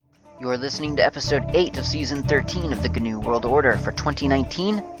You're listening to episode 8 of season 13 of the GNU World Order for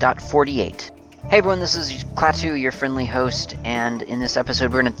 2019.48. Hey everyone, this is Klaatu, your friendly host, and in this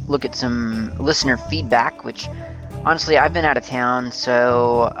episode we're going to look at some listener feedback, which honestly I've been out of town,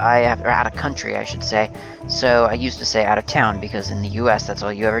 or out of country I should say, so I used to say out of town because in the US that's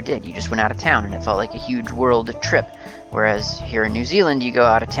all you ever did, you just went out of town and it felt like a huge world trip, whereas here in New Zealand you go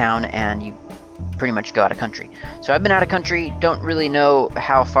out of town and you pretty much go out of country. So I've been out of country, don't really know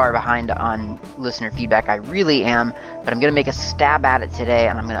how far behind on listener feedback I really am, but I'm going to make a stab at it today,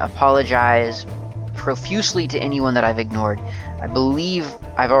 and I'm going to apologize profusely to anyone that I've ignored. I believe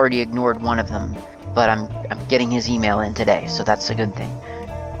I've already ignored one of them, but I'm getting his email in today, so that's a good thing.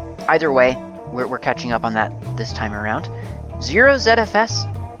 Either way, we're catching up on that this time around.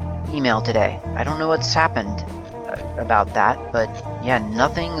 0ZFS email today. I don't know what's happened about that, but yeah,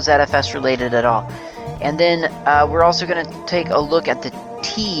 nothing ZFS related at all. And then we're also going to take a look at the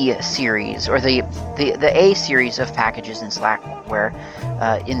T series, or the A series of packages in Slack, where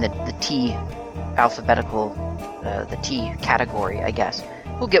in the T alphabetical, the T category, I guess.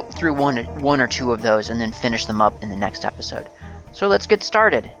 We'll get through one or two of those and then finish them up in the next episode. So let's get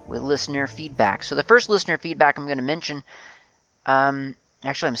started with listener feedback. So the first listener feedback I'm going to mention,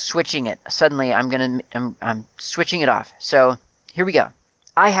 actually, I'm switching it. Suddenly, I'm switching it off. So here we go.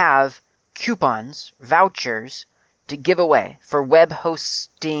 I have coupons, vouchers to give away for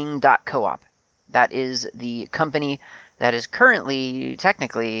Webhosting.coop. That is the company that is currently,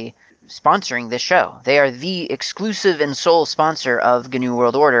 technically, sponsoring this show. They are the exclusive and sole sponsor of GNU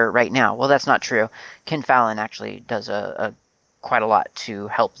World Order right now. Well, that's not true. Ken Fallon actually does quite a lot to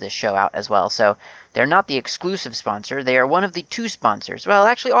help this show out as well. So they're not the exclusive sponsor. They are one of the two sponsors. Well,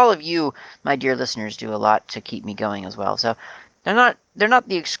 actually, all of you, my dear listeners, do a lot to keep me going as well. So they're not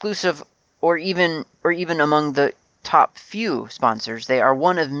the exclusive or even among the top few sponsors. They are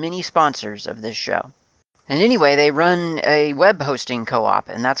one of many sponsors of this show. And anyway, they run a web hosting co-op,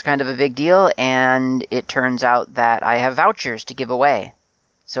 and that's kind of a big deal. And it turns out that I have vouchers to give away.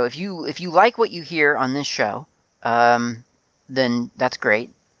 So if you like what you hear on this show, then that's great.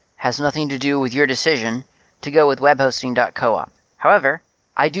 Has nothing to do with your decision to go with webhosting.coop. However,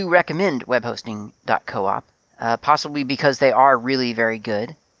 I do recommend webhosting.coop, possibly because they are really very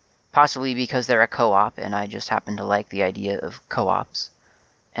good, possibly because they're a co-op and I just happen to like the idea of co-ops,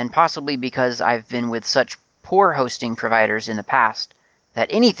 and possibly because I've been with such poor hosting providers in the past that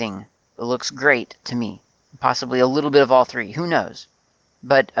anything looks great to me. Possibly a little bit of all three, who knows?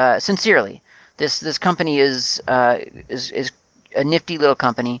 But sincerely, this company is a nifty little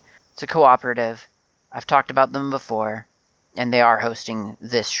company. It's a cooperative. I've talked about them before, and they are hosting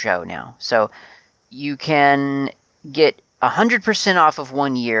this show now. So you can get 100% off of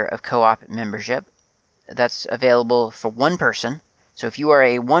 1 year of co-op membership. That's available for one person. So if you are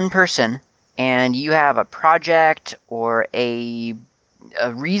a one person and you have a project or a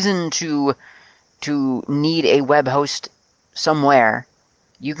reason to need a web host somewhere,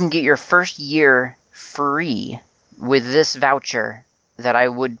 you can get your first year free with this voucher that I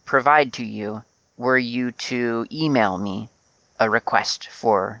would provide to you were you to email me a request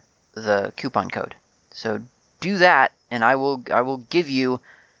for the coupon code. So do that, and I will give you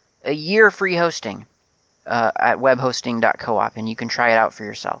a year free hosting at webhosting.coop, and you can try it out for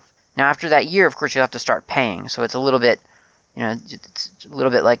yourself. Now, after that year, of course, you'll have to start paying. So it's a little bit, it's a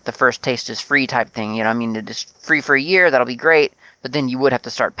little bit like the first taste is free type thing. I mean, it's free for a year, that'll be great, but then you would have to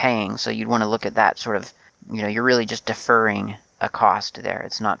start paying. So you'd want to look at that sort of, you're really just deferring a cost there.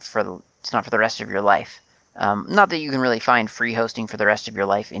 It's not for the rest of your life. Not that you can really find free hosting for the rest of your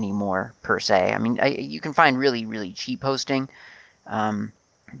life anymore, per se. I mean, you can find really, really cheap hosting,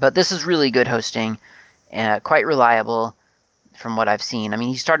 but this is really good hosting, quite reliable from what I've seen. I mean,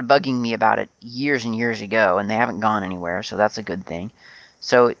 he started bugging me about it years and years ago, and they haven't gone anywhere, so that's a good thing.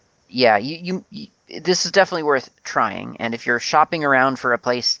 So, yeah, this is definitely worth trying, and if you're shopping around for a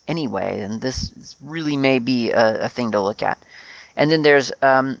place anyway, then this really may be a thing to look at. And then there's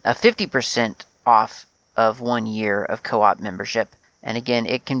a 50% off of 1 year of co-op membership. And again,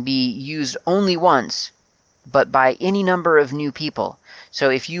 it can be used only once, but by any number of new people. So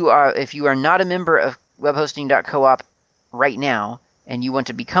if you are not a member of webhosting.coop right now and you want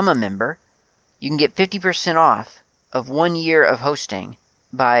to become a member, you can get 50% off of 1 year of hosting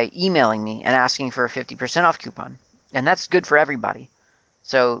by emailing me and asking for a 50% off coupon. And that's good for everybody.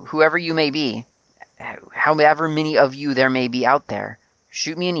 So whoever you may be, however many of you there may be out there,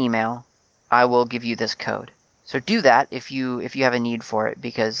 shoot me an email. I will give you this code. So do that if you have a need for it,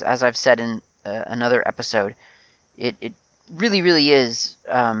 because as I've said in another episode, it really is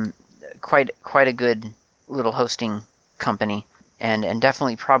quite a good little hosting company, and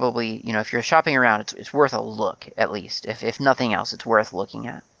definitely probably, if you're shopping around, it's worth a look, at least. If nothing else, it's worth looking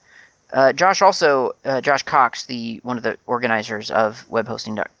at. Josh Cox, one of the organizers of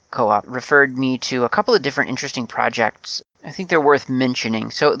Webhosting.coop, referred me to a couple of different interesting projects. I think they're worth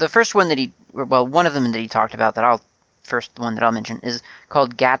mentioning. So the first one one of them that he talked about one that I'll mention is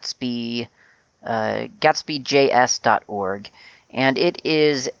called Gatsby, gatsbyjs.org. And it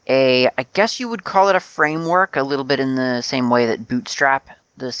is I guess you would call it a framework, a little bit in the same way that Bootstrap,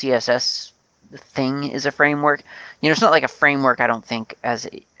 the CSS thing, is a framework. It's not like a framework, I don't think, as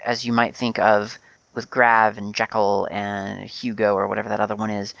you might think of with Grav and Jekyll and Hugo or whatever that other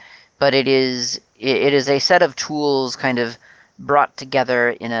one is. But it is a set of tools kind of brought together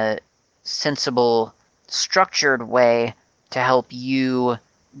in a sensible, structured way to help you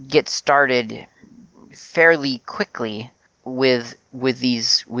get started fairly quickly with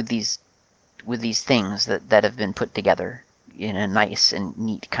these things that have been put together in a nice and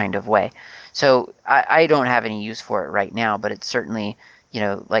neat kind of way. So I don't have any use for it right now, but it's certainly,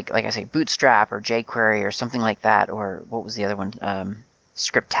 like I say, Bootstrap or jQuery or something like that, or what was the other one?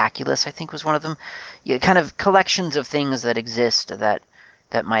 Scriptaculous, I think, was one of them. Kind of collections of things that exist that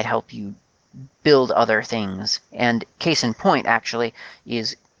might help you build other things. And case in point, actually,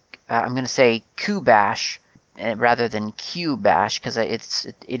 is I'm going to say Kubash rather than Qbash, because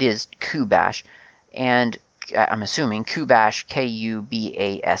it is Kubash, and I'm assuming Kubash,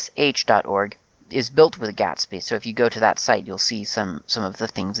 KUBASH.org, is built with Gatsby. So if you go to that site, you'll see some of the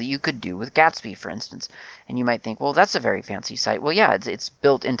things that you could do with Gatsby, for instance. And you might think, well, that's a very fancy site. Well, yeah, it's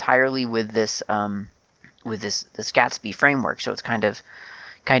built entirely with this Gatsby framework. So it's kind of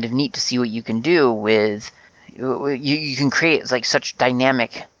neat to see what you can do with. You can create like such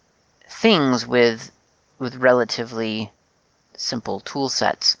dynamic things with relatively simple tool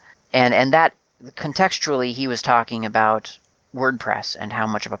sets. And that contextually, he was talking about WordPress and how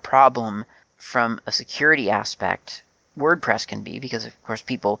much of a problem from a security aspect WordPress can be, because of course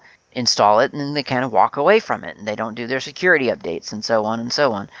people install it and then they kind of walk away from it and they don't do their security updates and so on and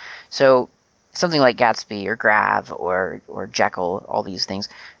so on. So something like Gatsby or Grav or Jekyll, all these things,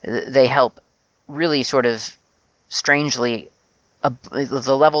 they help really sort of strangely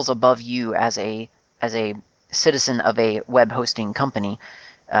the levels above you as a citizen of a web hosting company.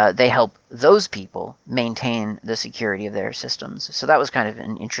 They help those people maintain the security of their systems. So that was kind of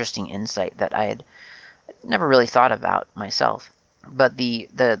an interesting insight that I had never really thought about myself. But the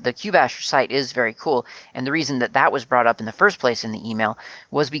Kubash site is very cool, and the reason that was brought up in the first place in the email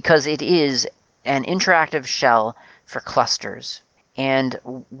was because it is an interactive shell for clusters. And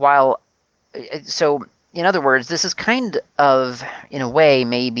in other words, this is kind of, in a way,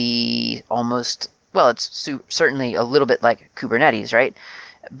 maybe almost, well, it's certainly a little bit like Kubernetes, right?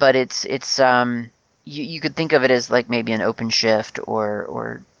 But you could think of it as like maybe an OpenShift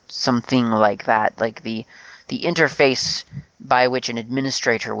or something like that, like the interface by which an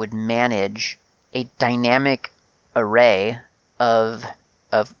administrator would manage a dynamic array of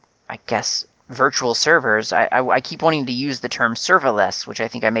I guess virtual servers. I keep wanting to use the term serverless, which I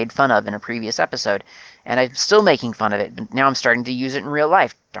think I made fun of in a previous episode, and I'm still making fun of it, but now I'm starting to use it in real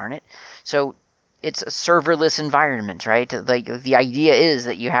life, darn it. So it's a serverless environment, right? Like the idea is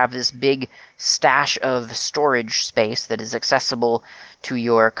that you have this big stash of storage space that is accessible to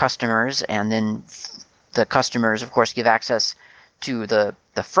your customers, and then the customers, of course, give access to the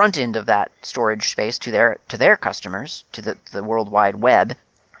front end of that storage space to their customers, to the World Wide Web,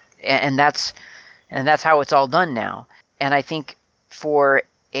 and that's how it's all done now. And I think for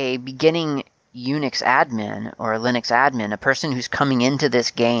a beginning Unix admin or a Linux admin, a person who's coming into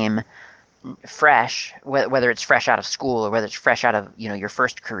this game fresh, whether it's fresh out of school or whether it's fresh out of your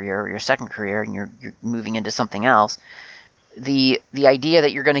first career or your second career and you're moving into something else, the idea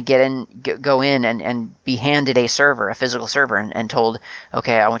that you're going to go in and be handed a server, a physical server, and told,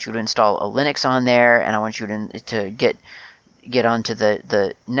 okay, I want you to install a Linux on there, and I want you to get onto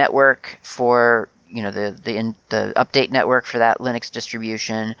the network for the update network for that Linux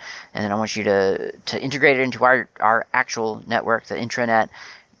distribution, and then I want you to integrate it into our actual network, the intranet,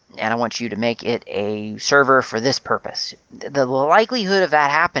 and I want you to make it a server for this purpose. The likelihood of that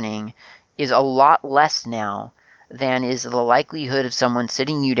happening is a lot less now than is the likelihood of someone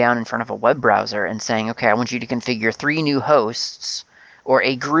sitting you down in front of a web browser and saying, okay, I want you to configure 3 new hosts or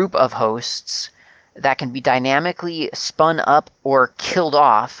a group of hosts that can be dynamically spun up or killed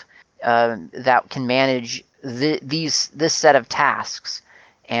off, that can manage this set of tasks,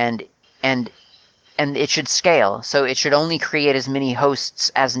 and it should scale. So it should only create as many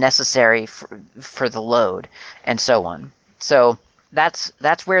hosts as necessary for the load, and so on. So that's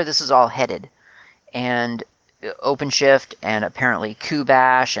where this is all headed. And OpenShift and apparently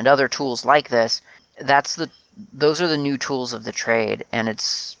Kubash and other tools like this, those are the new tools of the trade, and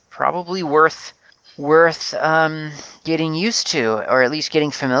it's probably worth getting used to, or at least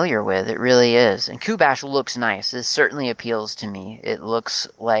getting familiar with. It really is. And Kubash looks nice. This certainly appeals to me. It looks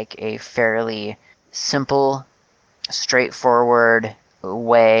like a fairly simple, straightforward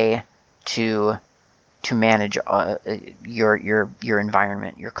way to manage your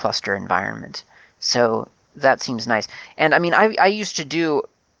environment, your cluster environment. So that seems nice. And I mean, I used to do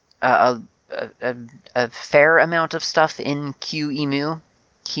a, a fair amount of stuff in Kemu,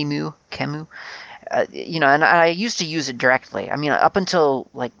 and I used to use it directly. I mean, up until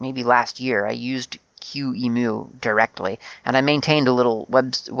like maybe last year, I used QEMU directly, and I maintained a little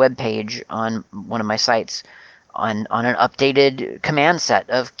web page on one of my sites on an updated command set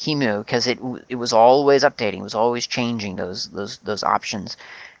of QEMU, because it was always updating, it was always changing those options.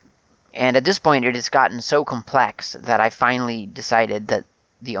 And at this point, it has gotten so complex that I finally decided that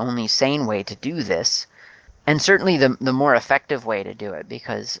the only sane way to do this, and certainly the more effective way to do it,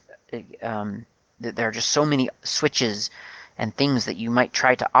 because there are just so many switches and things that you might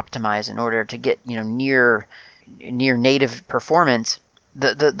try to optimize in order to get near native performance.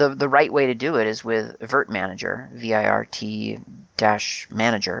 The right way to do it is with Virt Manager, VIRT-manager,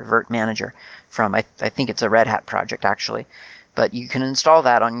 Virt Manager, from I think it's a Red Hat project actually. But you can install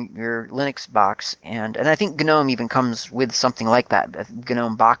that on your Linux box, and I think GNOME even comes with something like that.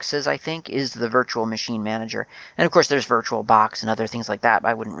 GNOME Boxes, I think, is the virtual machine manager. And of course there's VirtualBox and other things like that.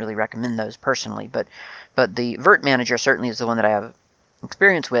 I wouldn't really recommend those personally, but the Virt Manager certainly is the one that I have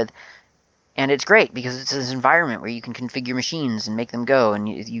experience with. And it's great because it's this environment where you can configure machines and make them go, and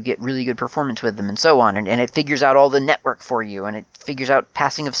you get really good performance with them and so on. And it figures out all the network for you, and it figures out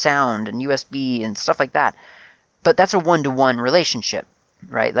passing of sound and USB and stuff like that. But that's a one-to-one relationship,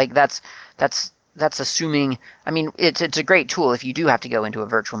 right? Like that's assuming. I mean, it's a great tool if you do have to go into a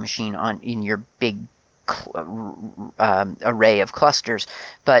virtual machine in your big array of clusters.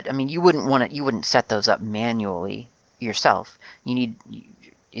 But I mean, you wouldn't set those up manually yourself. You need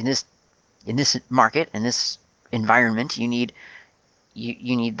in this market, in this environment, you need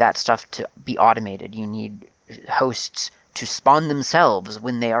that stuff to be automated. You need hosts to spawn themselves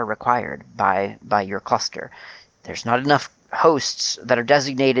when they are required by your cluster. There's not enough hosts that are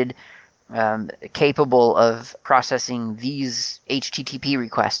designated capable of processing these HTTP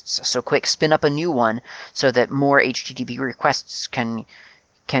requests. So quick, spin up a new one so that more HTTP requests can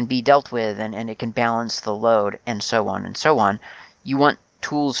be dealt with, and it can balance the load, and so on and so on. You want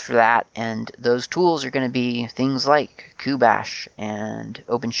tools for that, and those tools are going to be things like Kubash and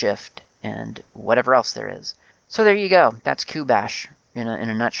OpenShift and whatever else there is. So there you go. That's Kubash in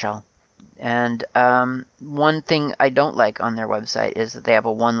a nutshell. And one thing I don't like on their website is that they have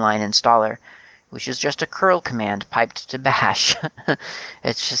a one-line installer, which is just a curl command piped to bash. It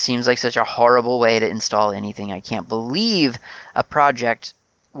just seems like such a horrible way to install anything. I can't believe a project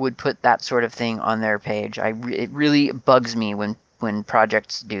would put that sort of thing on their page. It really bugs me when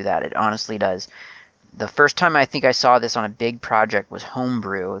projects do that. It honestly does. The first time I think I saw this on a big project was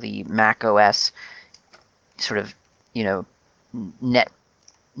Homebrew, the Mac OS sort of,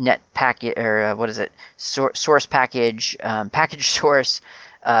 net package, or what is it? Source package, package source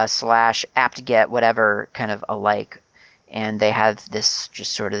slash apt-get, whatever kind of alike. And they have this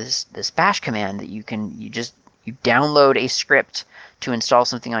just sort of this bash command that you download a script to install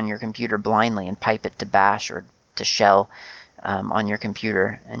something on your computer blindly and pipe it to bash or to shell on your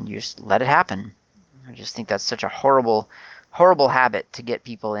computer, and you just let it happen. I just think that's such a horrible habit to get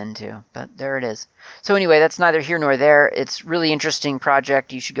people into, but there it is. So anyway, that's neither here nor there. It's a really interesting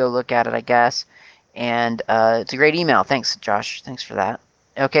project. You should go look at it, I guess. And it's a great email. Thanks, Josh. Thanks for that.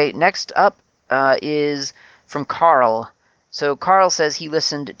 Okay, next up is from Carl. So Carl says he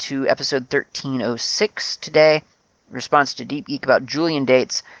listened to episode 1306 today. Response to Deep Geek about Julian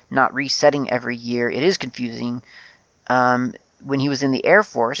dates not resetting every year. It is confusing. When he was in the Air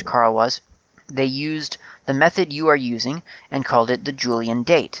Force, Carl they used the method you are using and called it the Julian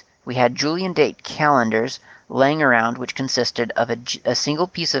date. We had Julian date calendars laying around, which consisted of a single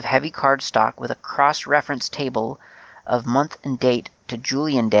piece of heavy cardstock with a cross-reference table of month and date to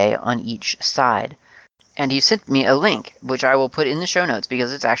Julian day on each side. And he sent me a link, which I will put in the show notes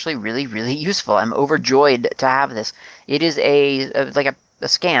because it's actually really, really useful. I'm overjoyed to have this. It is like a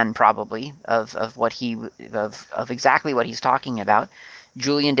scan, probably, of exactly what he's talking about.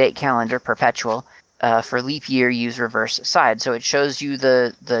 Julian date calendar, perpetual. For leap year, use reverse side. So it shows you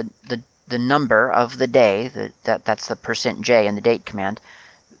the number of the day, that's the %J in the date command,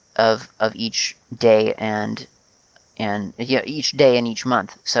 of each day and each day and each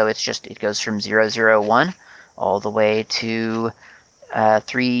month. So it goes from 001 all the way to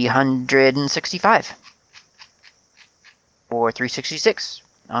 365 or 366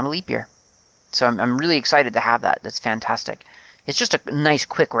 on a leap year. So I'm really excited to have that. That's fantastic. It's just a nice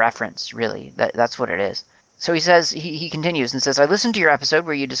quick reference, really. That's what it is. So he says, he continues and says, I listened to your episode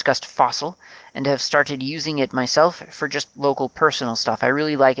where you discussed Fossil and have started using it myself for just local personal stuff. I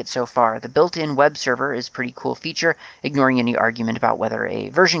really like it so far. The built-in web server is a pretty cool feature, ignoring any argument about whether a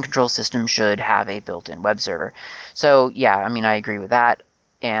version control system should have a built-in web server. So yeah, I mean, I agree with that.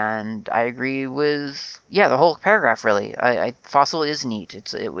 And I agree with, yeah, the whole paragraph, really. Fossil is neat.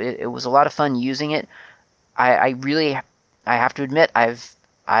 It was a lot of fun using it. I really, I have to admit,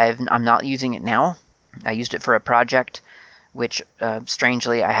 I'm not using it now. I used it for a project, which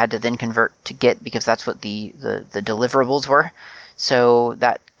strangely I had to then convert to Git because that's what the deliverables were. So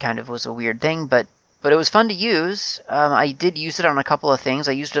that kind of was a weird thing, but it was fun to use. I did use it on a couple of things.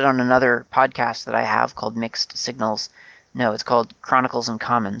 I used it on another podcast that I have called Mixed Signals. No, it's called Chronicles and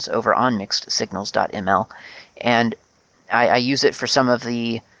Commons over on mixedsignals.ml, and I use it for some of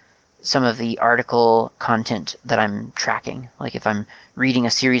the article content that I'm tracking. Like if I'm reading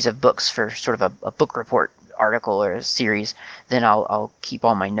a series of books for sort of a book report article or a series, then I'll keep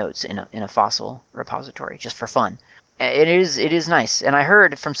all my notes in a Fossil repository just for fun. It is nice, and I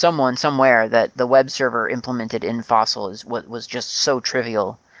heard from someone somewhere that the web server implemented in Fossil is what was just so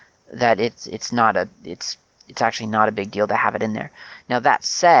trivial that it's actually not a big deal to have it in there. Now that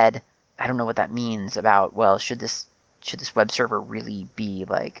said, I don't know what that means about, well, should this web server really be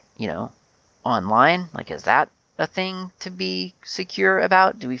like, online? Like, is that a thing to be secure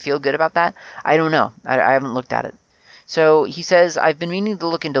about? Do we feel good about that? I don't know. I haven't looked at it. So he says, I've been meaning to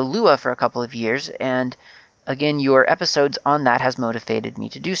look into Lua for a couple of years, and again, your episodes on that has motivated me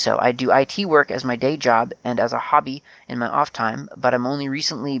to do so. I do IT work as my day job and as a hobby in my off time, but I'm only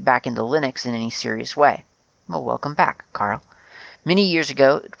recently back into Linux in any serious way. Well, welcome back, Carl. Many years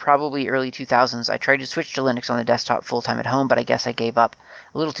ago, probably early 2000s, I tried to switch to Linux on the desktop full-time at home, but I guess I gave up.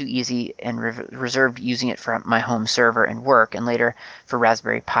 A little too easy and reserved using it for my home server and work, and later for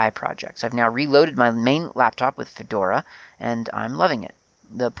Raspberry Pi projects. I've now reloaded my main laptop with Fedora, and I'm loving it.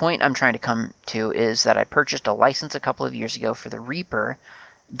 The point I'm trying to come to is that I purchased a license a couple of years ago for the Reaper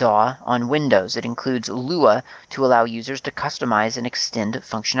DAW on Windows. It includes Lua to allow users to customize and extend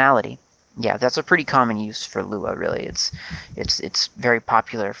functionality. Yeah, that's a pretty common use for Lua, really. It's very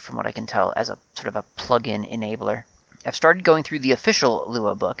popular, from what I can tell, as a sort of a plug-in enabler. I've started going through the official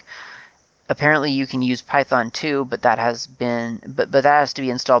Lua book. Apparently you can use Python too, but that has to be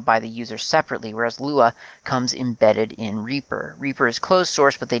installed by the user separately, whereas Lua comes embedded in Reaper. Reaper is closed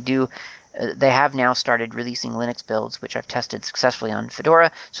source, but they have now started releasing Linux builds, which I've tested successfully on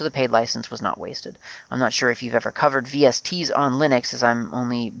Fedora, so the paid license was not wasted. I'm not sure if you've ever covered VSTs on Linux, as I'm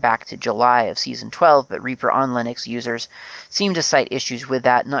only back to July of Season 12, but Reaper on Linux users seem to cite issues with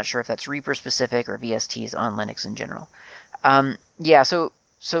that. Not sure if that's Reaper specific or VSTs on Linux in general. Yeah, so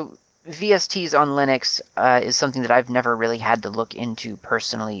VSTs on Linux is something that I've never really had to look into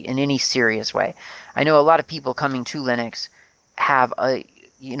personally in any serious way. I know a lot of people coming to Linux have a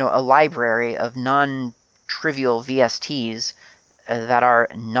library of non-trivial VSTs that are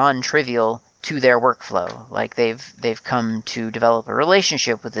non-trivial to their workflow. Like they've come to develop a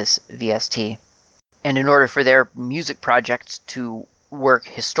relationship with this VST, and in order for their music projects to work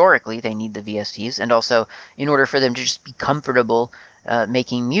historically, they need the VSTs, and also in order for them to just be comfortable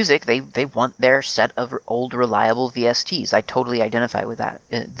making music, they want their set of old reliable VSTs. I totally identify with that.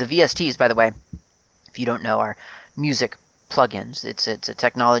 The VSTs, by the way, if you don't know, are music plugins. It's a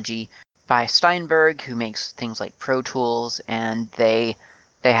technology by Steinberg, who makes things like Pro Tools, and they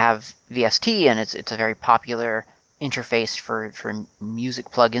have VST, and it's a very popular interface for music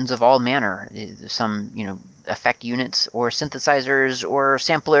plugins of all manner. Some effect units or synthesizers or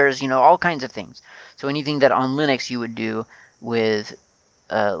samplers, all kinds of things. So anything that on Linux you would do with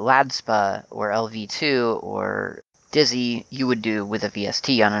LADSPA or LV2 or Dizzy, you would do with a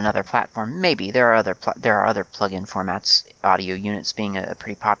VST on another platform. Maybe there are other plugin formats, audio units being a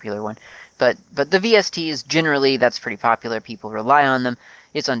pretty popular one, but the VSTs generally, that's pretty popular. People rely on them.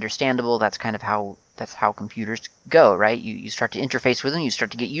 It's understandable. That's how computers go, right? You start to interface with them, you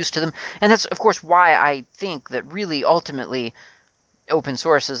start to get used to them, and that's of course why I think that really ultimately open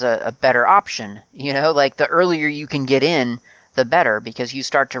source is a better option. Like the earlier you can get in, the better, because you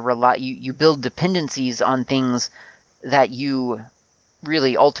start to rely, you build dependencies on things that you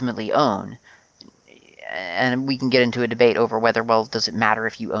really ultimately own. And we can get into a debate over whether, well, does it matter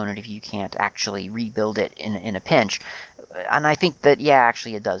if you own it if you can't actually rebuild it in a pinch? And I think that, yeah,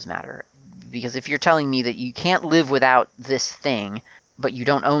 actually it does matter. Because if you're telling me that you can't live without this thing, but you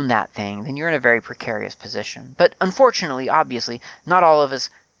don't own that thing, then you're in a very precarious position. But unfortunately, obviously, not all of us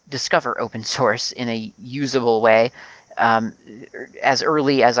discover open source in a usable way as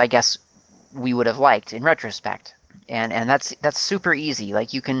early as I guess we would have liked in retrospect. And that's super easy.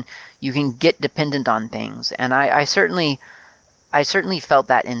 Like you can get dependent on things, and I certainly felt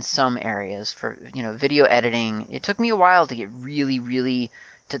that in some areas. For video editing, it took me a while to get really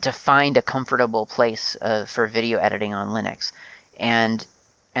to find a comfortable place for video editing on Linux, and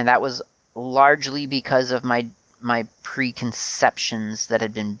that was largely because of my preconceptions that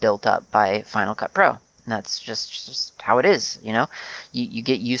had been built up by Final Cut Pro. And that's just how it is. You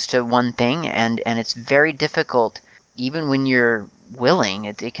get used to one thing, and it's very difficult. Even when you're willing,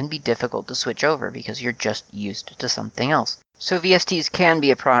 it can be difficult to switch over because you're just used to something else. So VSTs can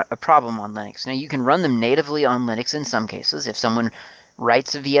be a problem on Linux. Now you can run them natively on Linux in some cases. If someone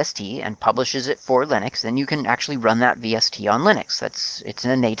writes a VST and publishes it for Linux, then you can actually run that VST on Linux. It's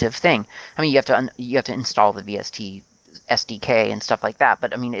a native thing. I mean, you have to install the VST SDK and stuff like that,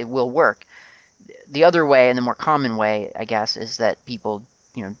 but I mean, it will work. The other way, and the more common way, I guess, is that people,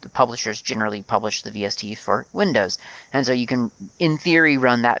 the publishers generally publish the VST for Windows, and so you can, in theory,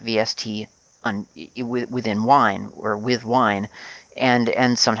 run that VST within Wine or with Wine,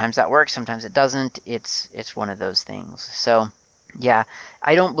 and sometimes that works, sometimes it doesn't. It's one of those things. So, yeah,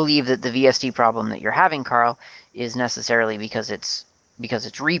 I don't believe that the VST problem that you're having, Carl, is necessarily because it's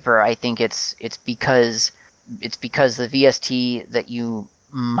Reaper. I think it's because the VST that you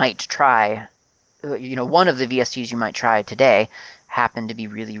might try, one of the VSTs you might try today happen to be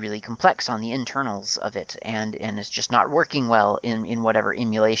really complex on the internals of it, and it's just not working well in whatever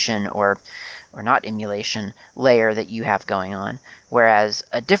emulation or not emulation layer that you have going on. Whereas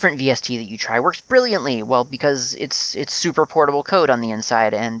a different VST that you try works brilliantly, well, because it's super portable code on the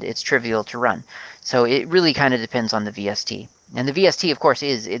inside and it's trivial to run. So it really kind of depends on the VST. And the VST, of course, the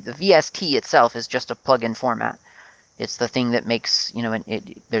VST itself is just a plugin format. It's the thing that makes,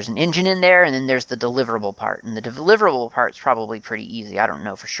 there's an engine in there, and then there's the deliverable part. And the deliverable part's probably pretty easy. I don't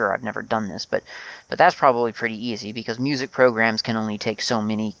know for sure. I've never done this, but that's probably pretty easy because music programs can only take so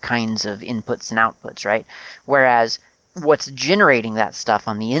many kinds of inputs and outputs, right? Whereas what's generating that stuff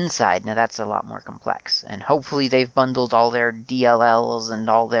on the inside, now that's a lot more complex. And hopefully they've bundled all their DLLs and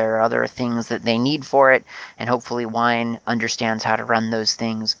all their other things that they need for it, and hopefully Wine understands how to run those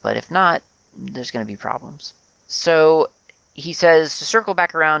things. But if not, there's going to be problems. So he says, to circle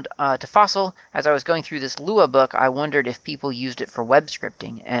back around to Fossil, as I was going through this Lua book, I wondered if people used it for web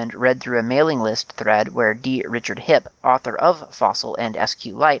scripting, and read through a mailing list thread where D. Richard Hipp, author of Fossil and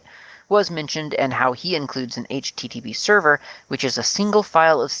SQLite, was mentioned, and how he includes an HTTP server, which is a single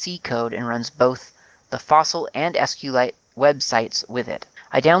file of C code and runs both the Fossil and SQLite websites with it.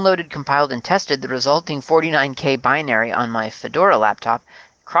 I downloaded, compiled, and tested the resulting 49K binary on my Fedora laptop,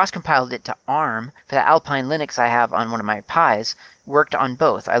 cross-compiled it to ARM for the Alpine Linux I have on one of my Pis, worked on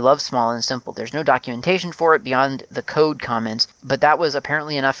both. I love small and simple. There's no documentation for it beyond the code comments, but that was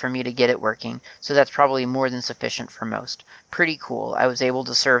apparently enough for me to get it working, so that's probably more than sufficient for most. Pretty cool. I was able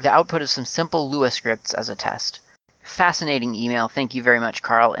to serve the output of some simple Lua scripts as a test. Fascinating email. Thank you very much,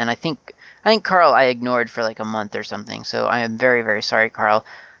 Carl. And I think Carl I ignored for like a month or something, so I am very sorry, Carl.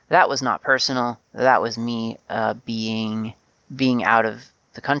 That was not personal. That was me being out of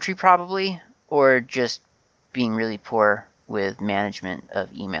the country probably, or just being really poor with management of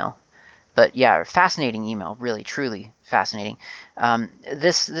email. But yeah, fascinating email, really, truly fascinating.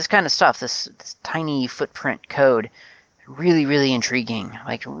 This kind of stuff, this tiny footprint code, really intriguing,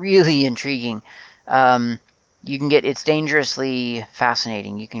 like really intriguing. You can get, it's dangerously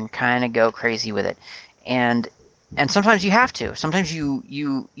fascinating. You can kind of go crazy with it, and sometimes you have to. Sometimes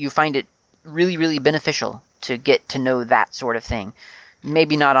you find it really beneficial to get to know that sort of thing.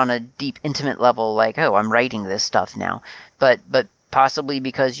 Maybe not on a deep, intimate level, like, oh, I'm writing this stuff now, but possibly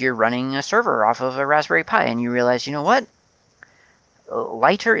because you're running a server off of a Raspberry Pi and you realize, you know what?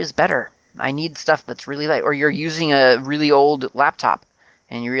 Lighter is better. I need stuff that's really light. Or you're using a really old laptop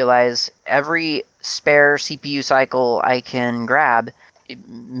and you realize every spare CPU cycle I can grab, it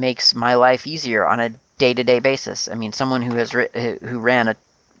makes my life easier on a day-to-day basis. I mean, someone who ran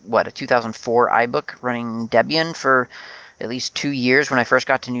a 2004 iBook running Debian for at least 2 years when I first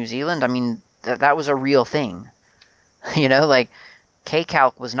got to New Zealand, I mean, that was a real thing. Like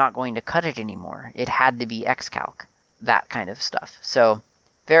Kcalc was not going to cut it anymore. It had to be Xcalc, that kind of stuff. So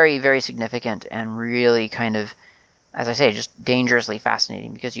very significant, and really kind of, as I say, just dangerously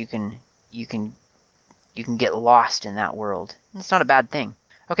fascinating, because you can get lost in that world. It's not a bad thing.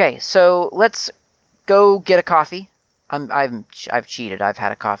 Okay, so let's go get a coffee. I've cheated. I've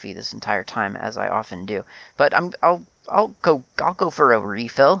had a coffee this entire time, as I often do. But I'll go for a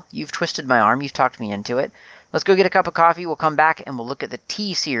refill. You've twisted my arm. You've talked me into it. Let's go get a cup of coffee. We'll come back and we'll look at the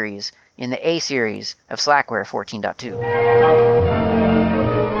T series in the A series of Slackware 14.2.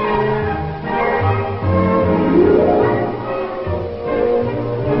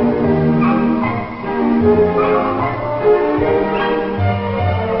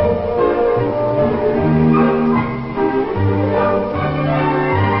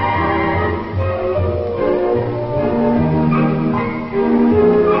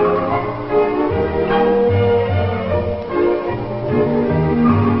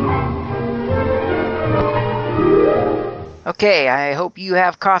 Okay, I hope you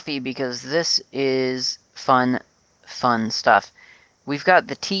have coffee because this is fun stuff. We've got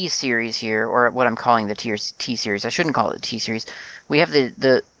the T series here, or what I'm calling the T series. I shouldn't call it the T series. We have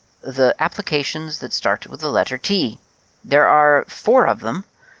the applications that start with the letter T. There are 4 of them,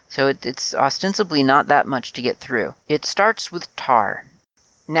 so it's ostensibly not that much to get through. It starts with tar.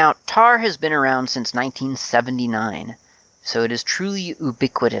 Now, tar has been around since 1979, so it is truly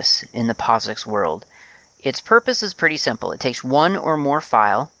ubiquitous in the POSIX world. Its purpose is pretty simple. It takes one or more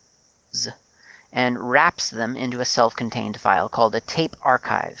files and wraps them into a self-contained file called a tape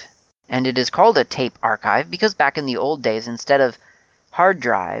archive. And it is called a tape archive because back in the old days, instead of hard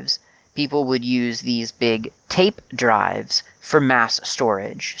drives, people would use these big tape drives for mass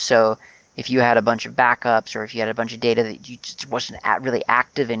storage. So if you had a bunch of backups or if you had a bunch of data that you just wasn't really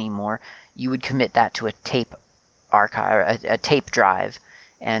active anymore, you would commit that to a tape archive, a tape drive.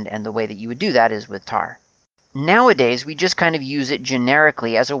 And the way that you would do that is with tar. Nowadays, we just kind of use it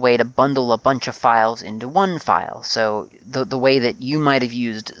generically as a way to bundle a bunch of files into one file. So the way that you might have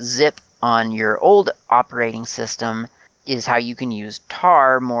used zip on your old operating system is how you can use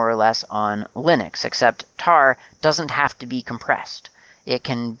tar more or less on Linux, except tar doesn't have to be compressed. It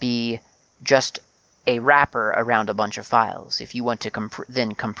can be just a wrapper around a bunch of files. If you want to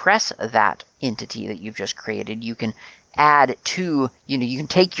then compress that entity that you've just created, you can add to, you can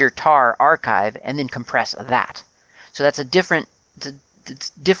take your tar archive and then compress that. So that's a different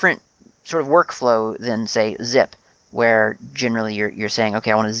sort of workflow than, say, zip, where generally you're saying,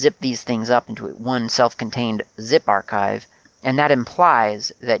 okay, I want to zip these things up into one self-contained zip archive, and that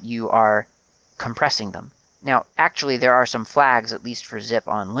implies that you are compressing them. Now, actually, there are some flags, at least for zip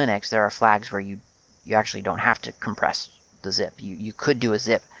on Linux. There are flags where you actually don't have to compress the zip. You could do a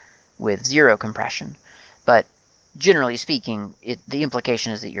zip with 0 compression, but generally speaking, the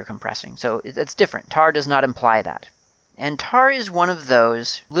implication is that you're compressing. So it's different. Tar does not imply that. And tar is one of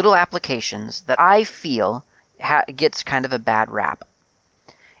those little applications that I feel gets kind of a bad rap.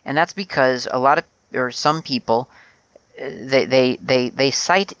 And that's because some people, they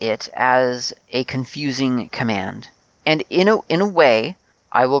cite it as a confusing command. And in a way,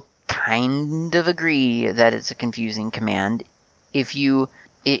 I will kind of agree that it's a confusing command if you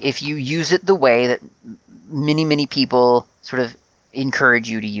use it the way that many people sort of encourage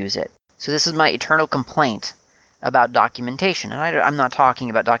you to use it. So this is my eternal complaint about documentation. And I'm not talking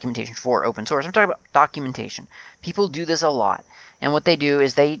about documentation for open source. I'm talking about documentation. People do this a lot. And what they do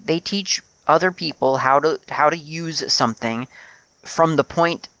is they teach other people how to use something from the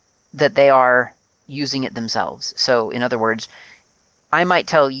point that they are using it themselves. So in other words, I might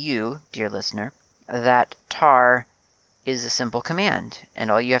tell you, dear listener, that tar is a simple command,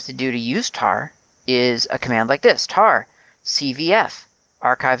 and all you have to do to use tar is a command like this: tar cvf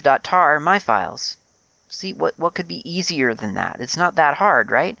archive.tar my files. See, what could be easier than that? It's not that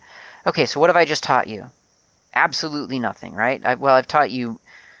hard, right? Okay, so what have I just taught you? Absolutely nothing, right? I've taught you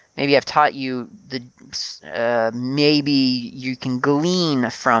maybe you can glean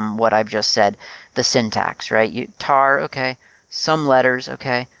from what I've just said the syntax, right? Tar, okay, some letters,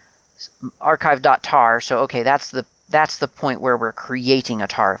 okay, archive.tar, so okay, that's the point where we're creating a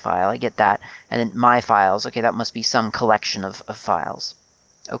tar file. I get that. And then my files, okay, that must be some collection of files.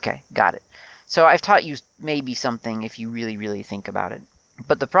 Okay, got it. So I've taught you maybe something if you really think about it.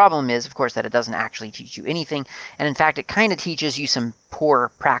 But the problem is, of course, that it doesn't actually teach you anything. And in fact, it kind of teaches you some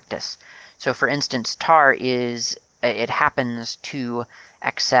poor practice. So for instance, tar it happens to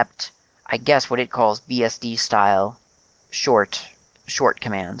accept, I guess, what it calls BSD style short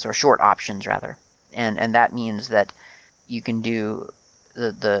commands, or short options rather. And that means that you can do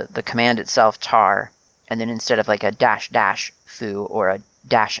the command itself, tar, and then instead of like a -- foo or a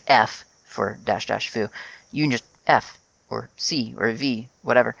 -f for -- foo, you can just f or c or v,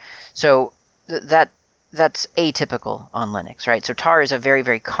 whatever. So that's atypical on Linux, right? So tar is a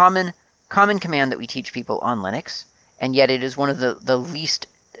very common command that we teach people on Linux, and yet it is one of the least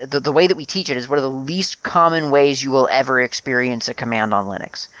the way that we teach it is one of the least common ways you will ever experience a command on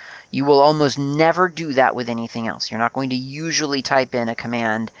Linux. You will almost never do that with anything else. You're not going to usually type in a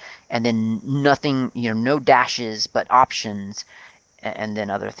command and then nothing, no dashes, but options, and then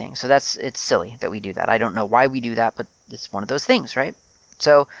other things. So it's silly that we do that. I don't know why we do that, but it's one of those things, right?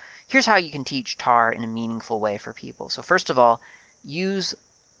 So here's how you can teach tar in a meaningful way for people. So first of all, use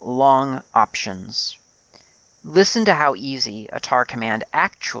long options. Listen to how easy a tar command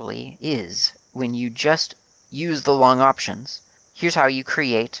actually is when you just use the long options. Here's how you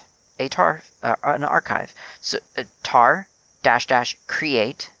create a tar, an archive. So tar --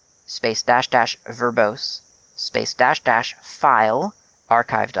 create space -- verbose space -- file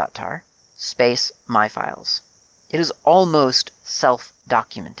archive.tar space my files. It is almost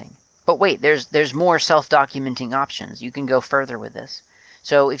self-documenting. But wait, there's more self-documenting options. You can go further with this.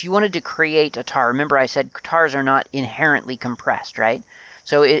 So if you wanted to create a tar, remember I said tars are not inherently compressed, right?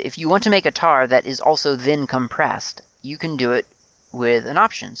 So if you want to make a tar that is also then compressed, you can do it with an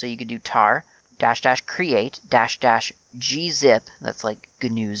option. So you could do tar -- create -- gzip, that's like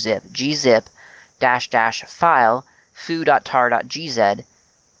GNU zip, gzip -- file foo.tar.gz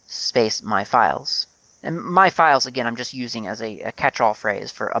space my files. And my files, again, I'm just using as a catch-all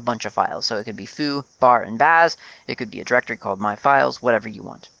phrase for a bunch of files. So it could be foo, bar, and baz. It could be a directory called my files, whatever you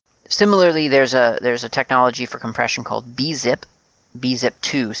want. Similarly, there's a technology for compression called bzip,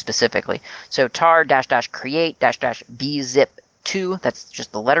 bzip2 specifically. So tar -- create -- bzip2, that's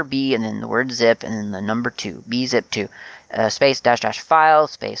just the letter B and then the word zip and then the number 2, bzip2, space -- file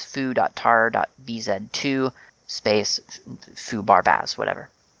space foo.tar.bz2 space foo bar baz, whatever.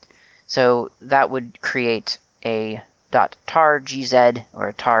 So that would create a .tar.gz or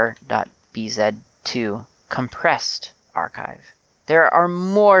a tar.bz2 compressed archive. There are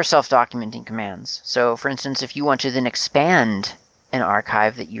more self-documenting commands. So for instance, if you want to then expand an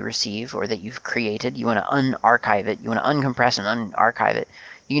archive that you receive or that you've created, you want to unarchive it, you want to uncompress and unarchive it,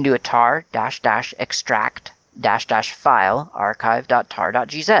 you can do a tar -- extract -- file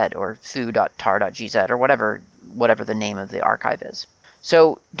archive.tar.gz or foo.tar.gz or whatever the name of the archive is.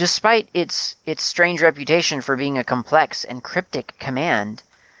 So despite its strange reputation for being a complex and cryptic command,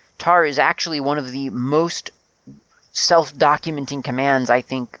 tar is actually one of the most self-documenting commands I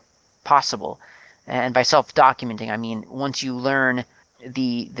think possible. And by self-documenting, I mean once you learn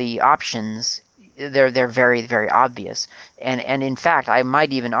the options, they're very, very obvious. And in fact, I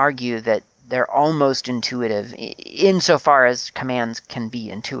might even argue that they're almost intuitive insofar as commands can be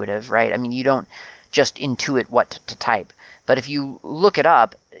intuitive, right? I mean, you don't just intuit what to type. But if you look it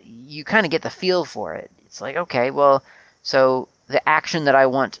up, you kind of get the feel for it. It's like, okay, well, so the action that I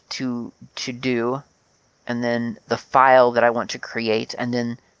want to do, and then the file that I want to create, and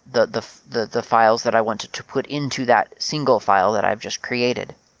then the files that I want to put into that single file that I've just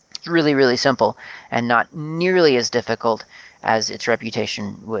created. It's really, really simple and not nearly as difficult as its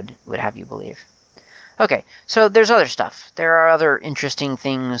reputation would have you believe. Okay, so there's other stuff. There are other interesting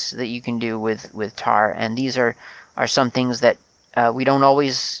things that you can do with tar, and these are some things that we don't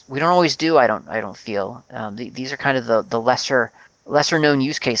always do. I don't feel these are kind of the lesser known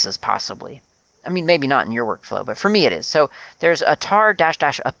use cases possibly. I mean, maybe not in your workflow, but for me it is. So there's a tar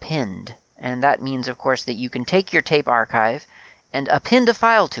 -- append, and that means, of course, that you can take your tape archive and append a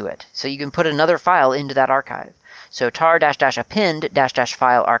file to it. So you can put another file into that archive. So tar -- append --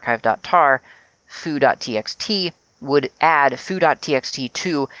 file archive.tar foo.txt would add foo.txt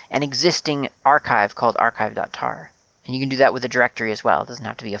to an existing archive called archive.tar. And you can do that with a directory as well. It doesn't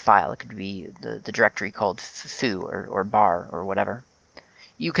have to be a file. It could be the directory called foo or bar or whatever.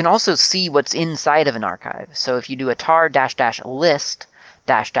 You can also see what's inside of an archive. So if you do a tar -- list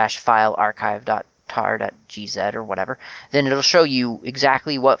 -- file archive.tar.gz or whatever, then it'll show you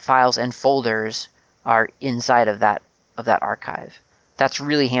exactly what files and folders are inside of that archive. That's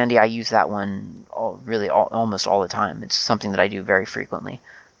really handy. I use that one almost all the time. It's something that I do very frequently.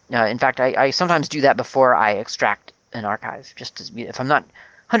 In fact, I sometimes do that before I extract an archive. If I'm not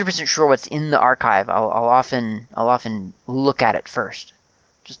 100% sure what's in the archive, I'll often look at it first,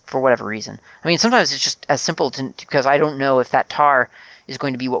 just for whatever reason. I mean, sometimes it's just as simple because I don't know if that tar is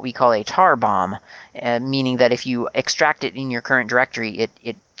going to be what we call a tar bomb, meaning that if you extract it in your current directory,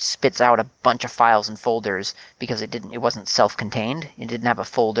 it spits out a bunch of files and folders because it wasn't self-contained. It didn't have a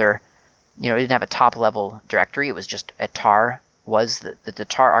folder, it didn't have a top-level directory. It was just a tar the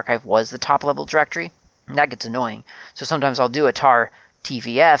tar archive was the top-level directory. And that gets annoying. So sometimes I'll do a tar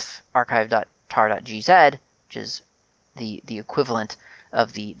tvf archive.tar.gz, which is the equivalent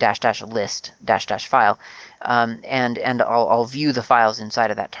of the -- list -- file, and I'll view the files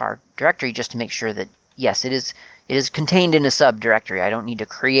inside of that tar directory just to make sure that yes, it is It is contained in a subdirectory. I don't need to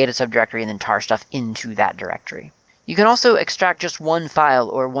create a subdirectory and then tar stuff into that directory. You can also extract just one file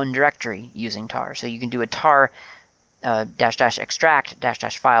or one directory using tar. So you can do a tar --extract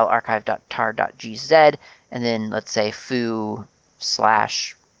 --file archive.tar.gz, and then let's say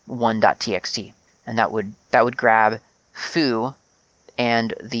foo/1.txt, and that would grab foo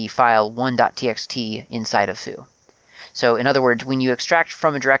and the file 1.txt inside of foo. So in other words, when you extract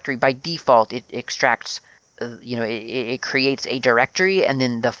from a directory, by default it extracts, it creates a directory and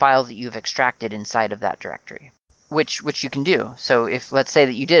then the file that you've extracted inside of that directory. Which you can do. So if, let's say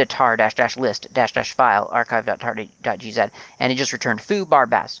that you did a tar-list-file archive.tar.gz and it just returned foo bar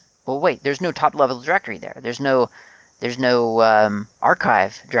baz. Well, wait, there's no top level directory there. There's no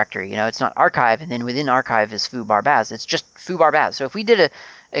archive directory. It's not archive, and then within archive is foo bar baz. It's just foo bar baz. So if we did a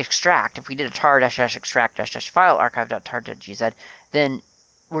tar-extract-file archive.tar.gz, then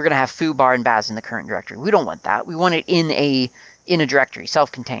we're going to have foo bar and baz in the current directory. We don't want that. We want it in a directory,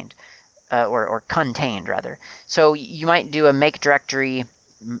 self-contained. Or contained rather. So you might do a make directory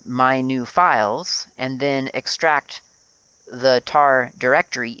my new files and then extract the tar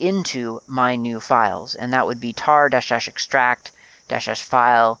directory into my new files, and that would be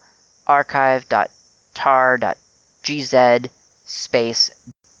tar-extract-file archive.tar.gz space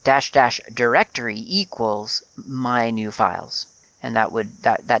 --directory equals my new files, and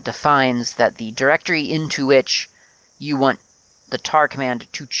that defines that the directory into which you want the tar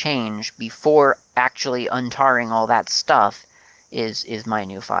command to change before actually untarring all that stuff is my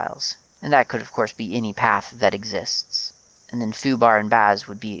new files. And that could of course be any path that exists. And then foo bar and baz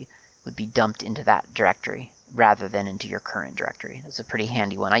would be dumped into that directory rather than into your current directory. That's a pretty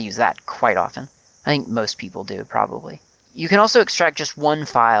handy one. I use that quite often. I think most people do, probably. You can also extract just one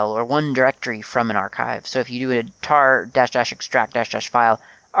file or one directory from an archive. So if you do a tar-extract-file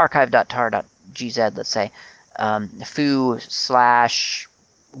archive.tar.gz, let's say,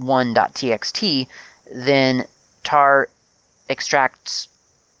 foo/1.txt, then tar extracts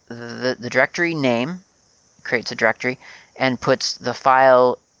the directory name, creates a directory, and puts the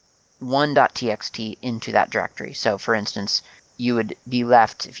file 1.txt into that directory. So for instance, you would be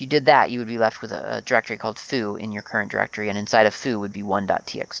left, if you did that, you would be left with a directory called foo in your current directory, and inside of foo would be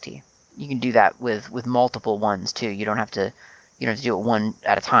 1.txt. You can do that with multiple ones too. You don't have to do it one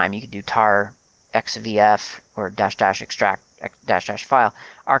at a time. You could do tar xvf or --extract-file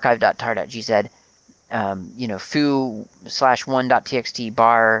archive.tar.gz, foo/1.txt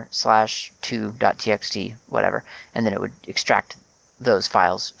bar/2.txt, whatever, and then it would extract those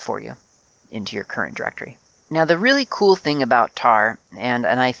files for you into your current directory. Now the really cool thing about tar, and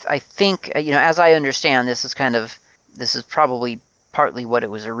I think, as I understand, this is probably partly what it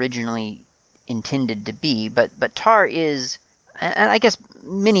was originally intended to be, but tar is, and I guess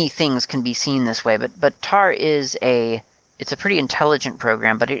many things can be seen this way, but tar is it's a pretty intelligent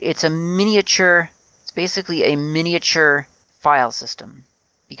program, but it's basically a miniature file system,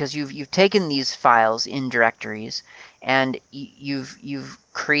 because you've taken these files in directories and you've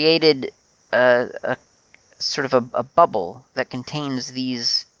created a sort of a bubble that contains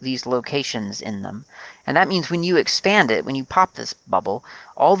these locations in them. And that means when you expand it, when you pop this bubble,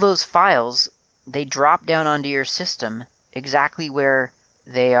 all those files, they drop down onto your system exactly where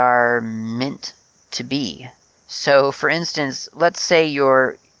they are meant to be. So for instance, let's say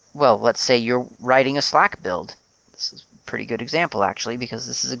you're writing a Slack build. This is a pretty good example actually, because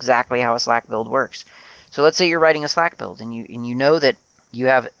this is exactly how a Slack build works. So let's say you're writing a Slack build and you know that you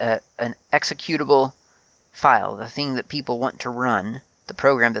have an executable file, the thing that people want to run, the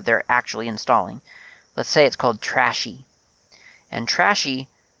program that they're actually installing. Let's say it's called trashy. And trashy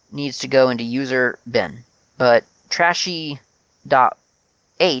needs to go into user bin. But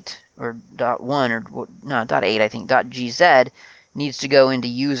trashy.8 or .1 or no, .8 I think, .gz needs to go into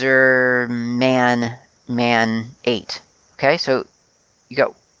user man 8. Okay, so you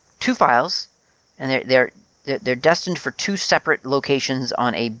got two files, and they're destined for two separate locations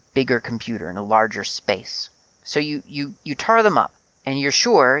on a bigger computer in a larger space. So you tar them up, and you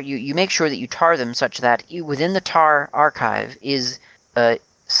make sure that you tar them such that within the tar archive is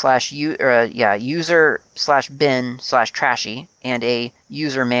user/bin/trashy and a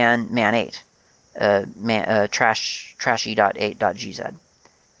user man 8 trashy.8.gz.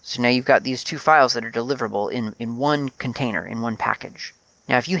 So now you've got these two files that are deliverable in one container, in one package.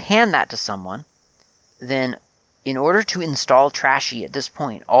 Now if you hand that to someone, then in order to install trashy at this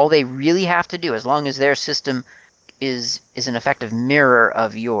point, all they really have to do, as long as their system is an effective mirror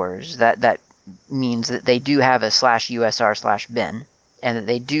of yours, that means that they do have a /usr/bin, and that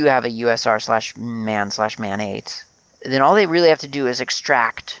they do have a usr/man/man8, then all they really have to do is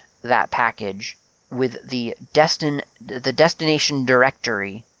extract that package with the destination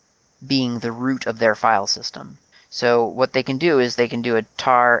directory being the root of their file system. So what they can do is they can do a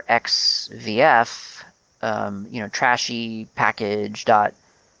tar xvf, trashy package dot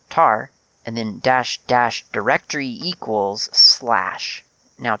tar, and then dash dash directory equals slash.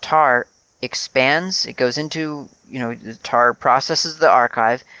 Now tar expands, it goes into, the tar processes the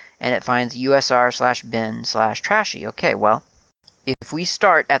archive, and it finds usr slash bin slash trashy. Okay, well, if we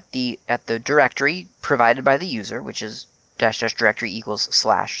start at the directory provided by the user, which is dash dash directory equals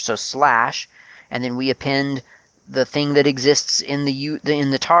slash, so slash, and then we append the thing that exists in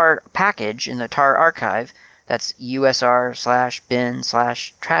the tar package, in the tar archive, that's usr slash bin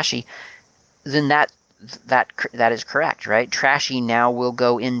slash trashy, then that is correct, right? Trashy now will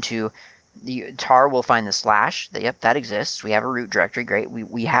go into the tar will find the slash. Yep, that exists. We have a root directory. Great.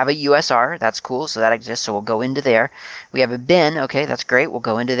 We have a USR. That's cool. So that exists. So we'll go into there. We have a bin. Okay, that's great. We'll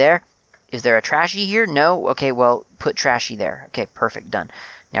go into there. Is there a trashy here? No. Okay, well, put trashy there. Okay, perfect. Done.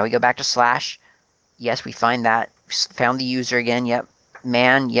 Now we go back to slash. Yes, we find that. Found the user again. Yep.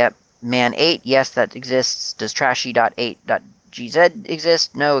 Man. Yep. Man8. Yes, that exists. Does trashy.8.gz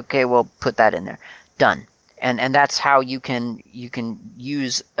exist? No. Okay, we'll put that in there. Done. And that's how you can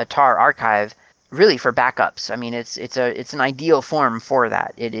use a tar archive really for backups. I mean, it's an ideal form for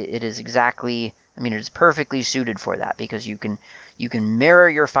that. It is exactly. I mean, it is perfectly suited for that because you can mirror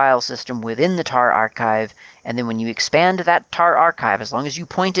your file system within the tar archive, and then when you expand that tar archive, as long as you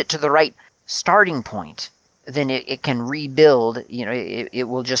point it to the right starting point, then it can rebuild. It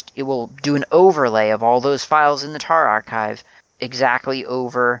will do an overlay of all those files in the tar archive exactly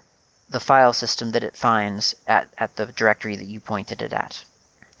over the file system that it finds at the directory that you pointed it at.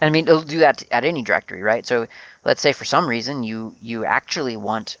 I mean, it'll do that at any directory, right? So let's say for some reason you actually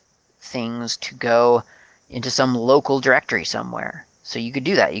want things to go into some local directory somewhere. So you could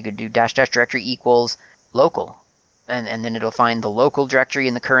do that. You could do dash dash directory equals local. And then it'll find the local directory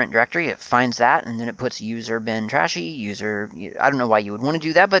in the current directory. It finds that, and then it puts user bin trashy, user. I don't know why you would want to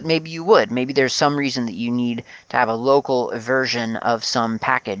do that, but maybe you would. Maybe there's some reason that you need to have a local version of some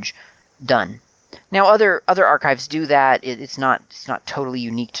package done. Now other archives do that. It's not totally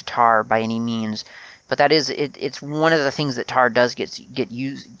unique to tar by any means, but that is it's one of the things that tar does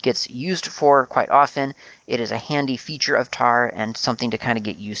gets used for quite often. It is a handy feature of tar and something to kind of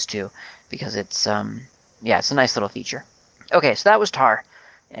get used to because it's it's a nice little feature. Okay, so that was tar,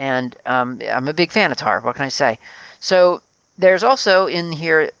 and I'm a big fan of tar. What can I say? So there's also in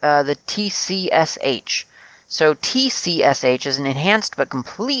here the tcsh. So tcsh is an enhanced but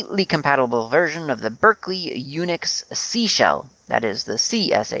completely compatible version of the Berkeley Unix C shell. That is the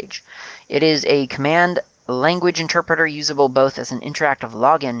CSH. It is a command language interpreter usable both as an interactive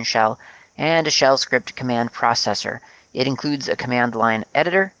login shell and a shell script command processor. It includes a command line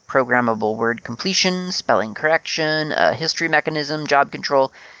editor, programmable word completion, spelling correction, a history mechanism, job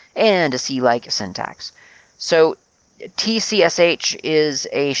control, and a C-like syntax. So tcsh is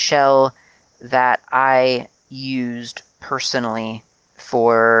a shell that I used personally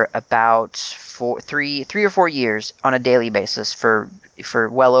for about 3 or 4 years on a daily basis for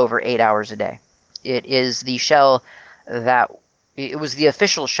well over 8 hours a day. It is the shell that it was the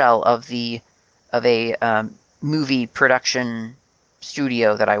official shell of a movie production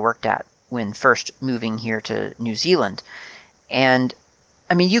studio that I worked at when first moving here to New Zealand. And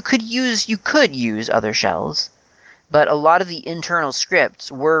I mean, you could use other shells, but a lot of the internal scripts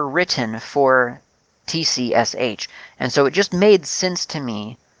were written for tcsh, and so it just made sense to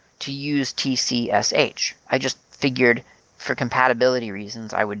me to use tcsh. I just figured for compatibility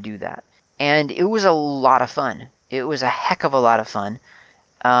reasons I would do that. And it was a lot of fun. It was a heck of a lot of fun.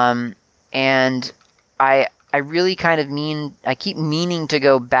 And I really kind of I keep meaning to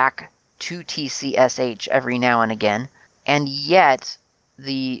go back to tcsh every now and again, and yet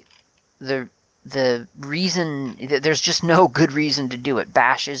the reason, there's just no good reason to do it.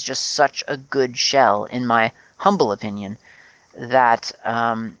 Bash is just such a good shell, in my humble opinion, that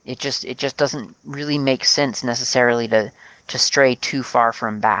it just doesn't really make sense necessarily to stray too far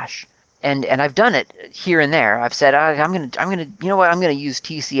from Bash. And I've done it here and there. I've said I'm gonna you know what, I'm gonna use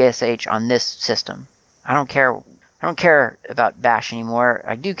tcsh on this system. I don't care about Bash anymore.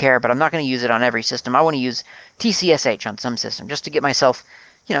 I do care, but I'm not going to use it on every system. I want to use tcsh on some system just to get myself,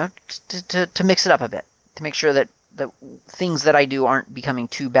 to mix it up a bit, to make sure that the things that I do aren't becoming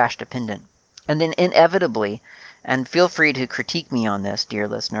too Bash dependent. And then inevitably, and feel free to critique me on this, dear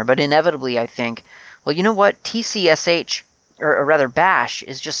listener, but inevitably I think, well, you know what? tcsh, or rather Bash,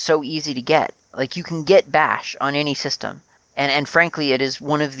 is just so easy to get. Like, you can get Bash on any system. And frankly, it is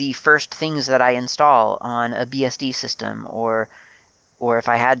one of the first things that I install on a BSD system or or if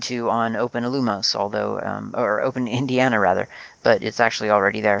I had to on OpenIllumos, although or Open Indiana rather, but it's actually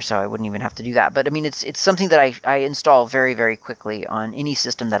already there, so I wouldn't even have to do that. But I mean, it's something that I install very, very quickly on any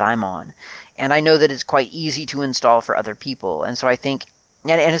system that I'm on, and I know that it's quite easy to install for other people, and so I think,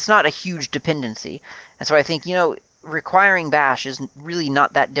 and it's not a huge dependency, and so I think, you know, requiring Bash is really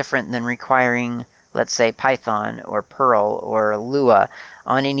not that different than requiring, let's say, Python or Perl or Lua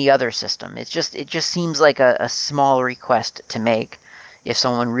on any other system. It just seems like a small request to make if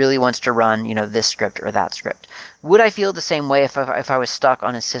someone really wants to run, you know, this script or that script. Would I feel the same way if I was stuck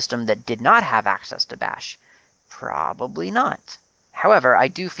on a system that did not have access to Bash? Probably not. However, I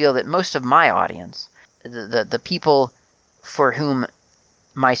do feel that most of my audience, the people for whom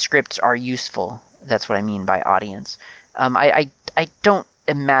my scripts are useful, that's what I mean by audience, I don't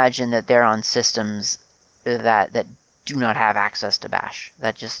imagine that they're on systems that do not have access to Bash.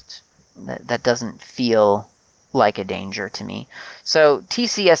 That doesn't feel like a danger to me. So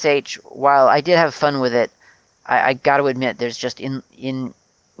tcsh, while I did have fun with it, I got to admit there's just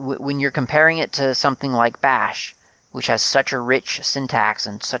when you're comparing it to something like Bash, which has such a rich syntax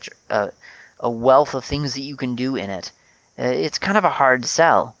and such a wealth of things that you can do in it, it's kind of a hard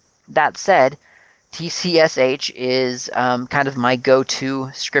sell. That said, tcsh is kind of my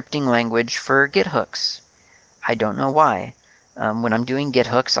go-to scripting language for Git hooks. I don't know why. When I'm doing Git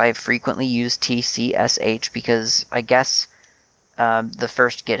hooks, I frequently use tcsh because I guess the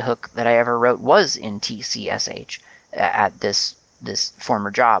first Git hook that I ever wrote was in tcsh at this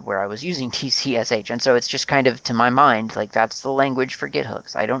former job where I was using tcsh, and so it's just kind of, to my mind, like that's the language for Git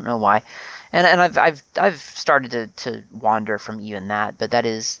hooks. I don't know why, and I've started to wander from even that, but that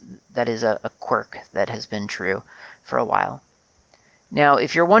is a quirk that has been true for a while. Now,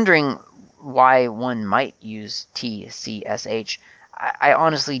 if you're wondering why one might use tcsh, I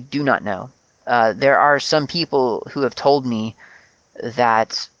honestly do not know. There are some people who have told me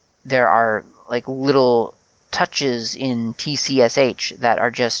that there are like little touches in tcsh that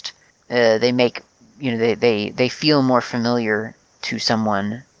are just they make, you know, they feel more familiar to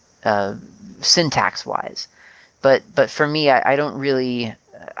someone syntax wise, but for me, I don't really,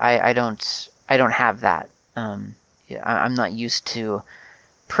 I don't have that. I'm not used to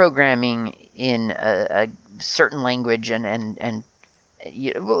programming in a certain language and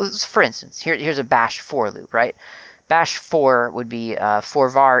you know, well, for instance, here's a bash for loop, right? Bash for would be for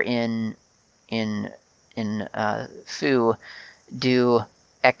var in foo do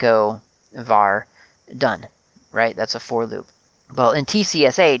echo var done, right? That's a for loop. Well, in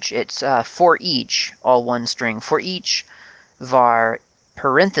tcsh, it's for each, all one string, for each var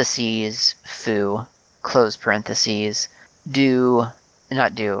parentheses foo close parentheses do,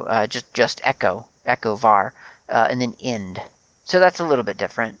 not do, just echo var, and then end. So that's a little bit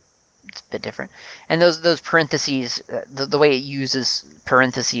different. It's a bit different. And those parentheses, the way it uses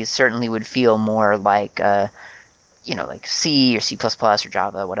parentheses certainly would feel more like, you know, like C or C++ or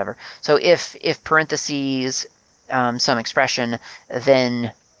Java, whatever. So if parentheses, some expression,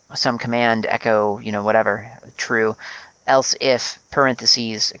 then some command, echo, you know, whatever, true. Else if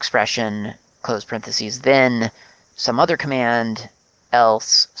parentheses, expression, close parentheses, then some other command,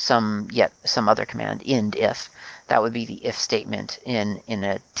 else some other command, end if. That would be the if statement in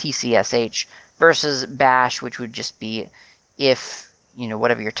a tcsh, versus bash, which would just be if, you know,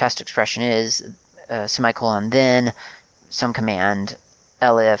 whatever your test expression is, semicolon, then some command,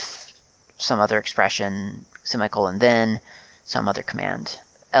 elif, some other expression, semicolon, then some other command,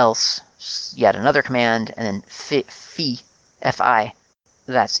 else yet another command, and then fi.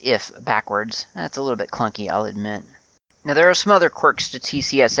 That's if backwards. That's a little bit clunky, I'll admit. Now there are some other quirks to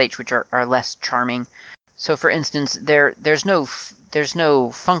tcsh which are less charming. So for instance, there's no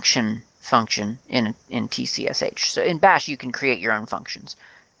function in tcsh. So in bash you can create your own functions.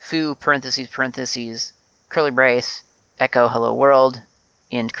 Foo parentheses curly brace echo hello world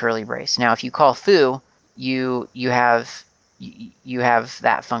end curly brace. Now if you call foo, you have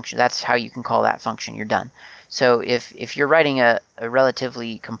that function. That's how you can call that function. You're done. So if you're writing a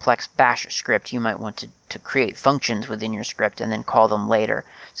relatively complex bash script, you might want to create functions within your script and then call them later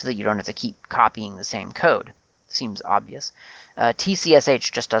so that you don't have to keep copying the same code. Seems obvious.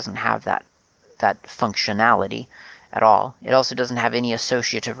 tcsh just doesn't have that functionality at all. It also doesn't have any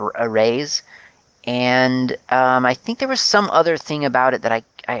associative arrays. And I think there was some other thing about it that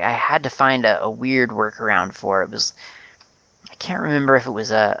I had to find a weird workaround for. It was, I can't remember if it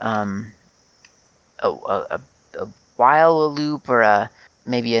was a while loop or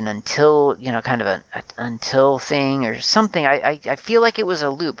maybe an until, you know, kind of an until thing or something. I feel like it was a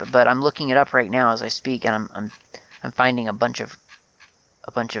loop, but I'm looking it up right now as I speak, and I'm finding a bunch of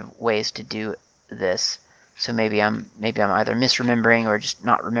ways to do this. So maybe I'm either misremembering or just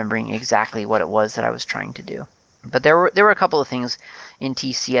not remembering exactly what it was that I was trying to do. But there were a couple of things in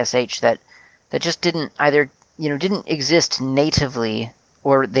tcsh that just didn't either didn't exist natively,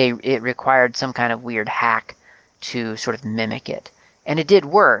 or it required some kind of weird hack to sort of mimic it. And it did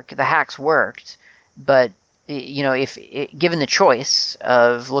work. The hacks worked, but if given the choice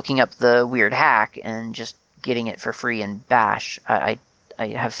of looking up the weird hack and just getting it for free in Bash, I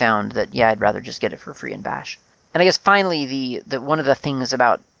have found that I'd rather just get it for free in Bash. And I guess finally, the one of the things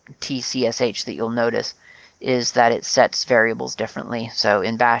about tcsh that you'll notice is that it sets variables differently. So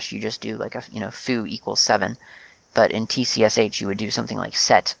in Bash you just do like a foo equals 7, but in tcsh you would do something like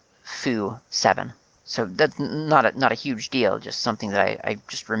set foo 7. So that's not a huge deal, just something that I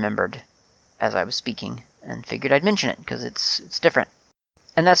just remembered as I was speaking and figured I'd mention it because it's different.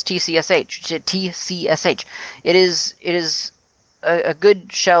 And that's tcsh. tcsh. It is a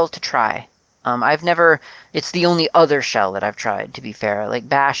good shell to try. I've never. It's the only other shell that I've tried, to be fair. Like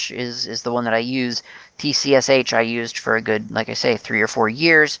Bash is the one that I use. tcsh I used for a good, like I say, 3 or 4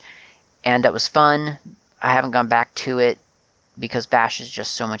 years, and that was fun. I haven't gone back to it because Bash is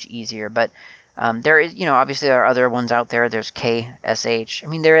just so much easier. But there is, obviously there are other ones out there. There's ksh. I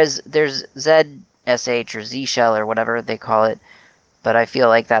mean, there's zsh or z shell or whatever they call it. But I feel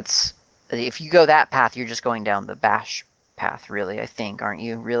like if you go that path, you're just going down the Bash path, really, I think, aren't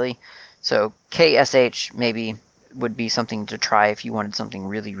you, really? So ksh maybe would be something to try if you wanted something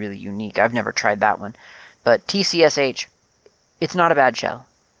really, really unique. I've never tried that one. But tcsh, it's not a bad shell.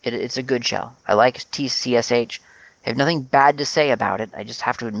 It's a good shell. I like tcsh. I have nothing bad to say about it. I just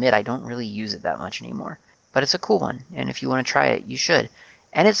have to admit I don't really use it that much anymore. But it's a cool one, and if you want to try it, you should.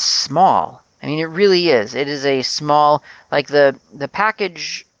 And it's small. I mean, it really is. It is a small, like the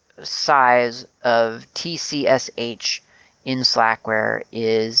package size of tcsh in Slackware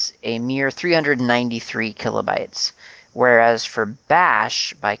is a mere 393 kilobytes, whereas for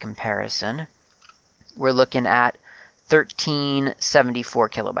Bash, by comparison, we're looking at 1374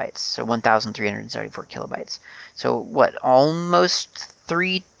 kilobytes, so 1,374 kilobytes. So what, almost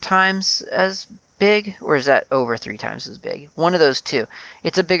 3 times as big, or is that over 3 times as big? One of those two.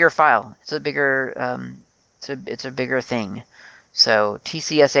 It's a bigger file. It's a bigger it's a bigger thing. So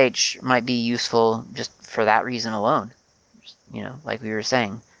tcsh might be useful just for that reason alone. Just, like we were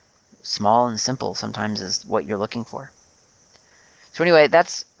saying, small and simple sometimes is what you're looking for. So anyway,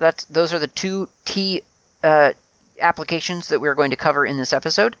 those are the 2 T applications that we're going to cover in this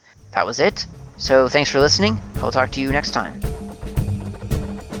episode. That was it. So thanks for listening. I'll talk to you next time.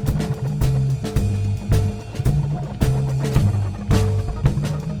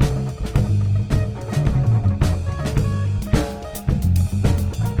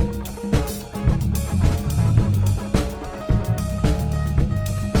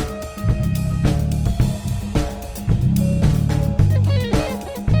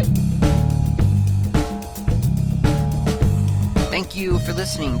 Thank you for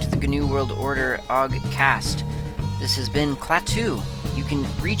listening to the GNU World Order Ogcast. This has been Klaatu. You can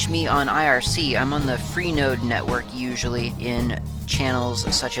reach me on IRC. I'm on the Freenode network usually in channels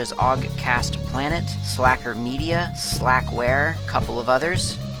such as Ogcast Planet, Slacker Media, Slackware, a couple of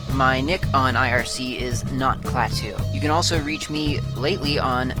others. My nick on IRC is not Klaatu. You can also reach me lately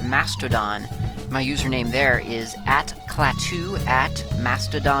on Mastodon. My username there is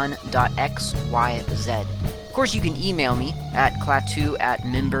 @klaatu@mastodon.xyz. Of course, you can email me at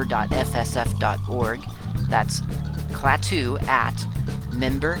klaatu@member.fsf.org. That's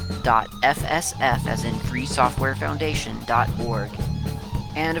klaatu@member.fsf, as in freesoftwarefoundation.org.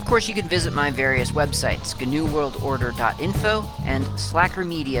 And of course, you can visit my various websites, gnuworldorder.info and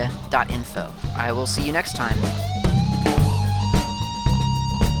slackermedia.info. I will see you next time.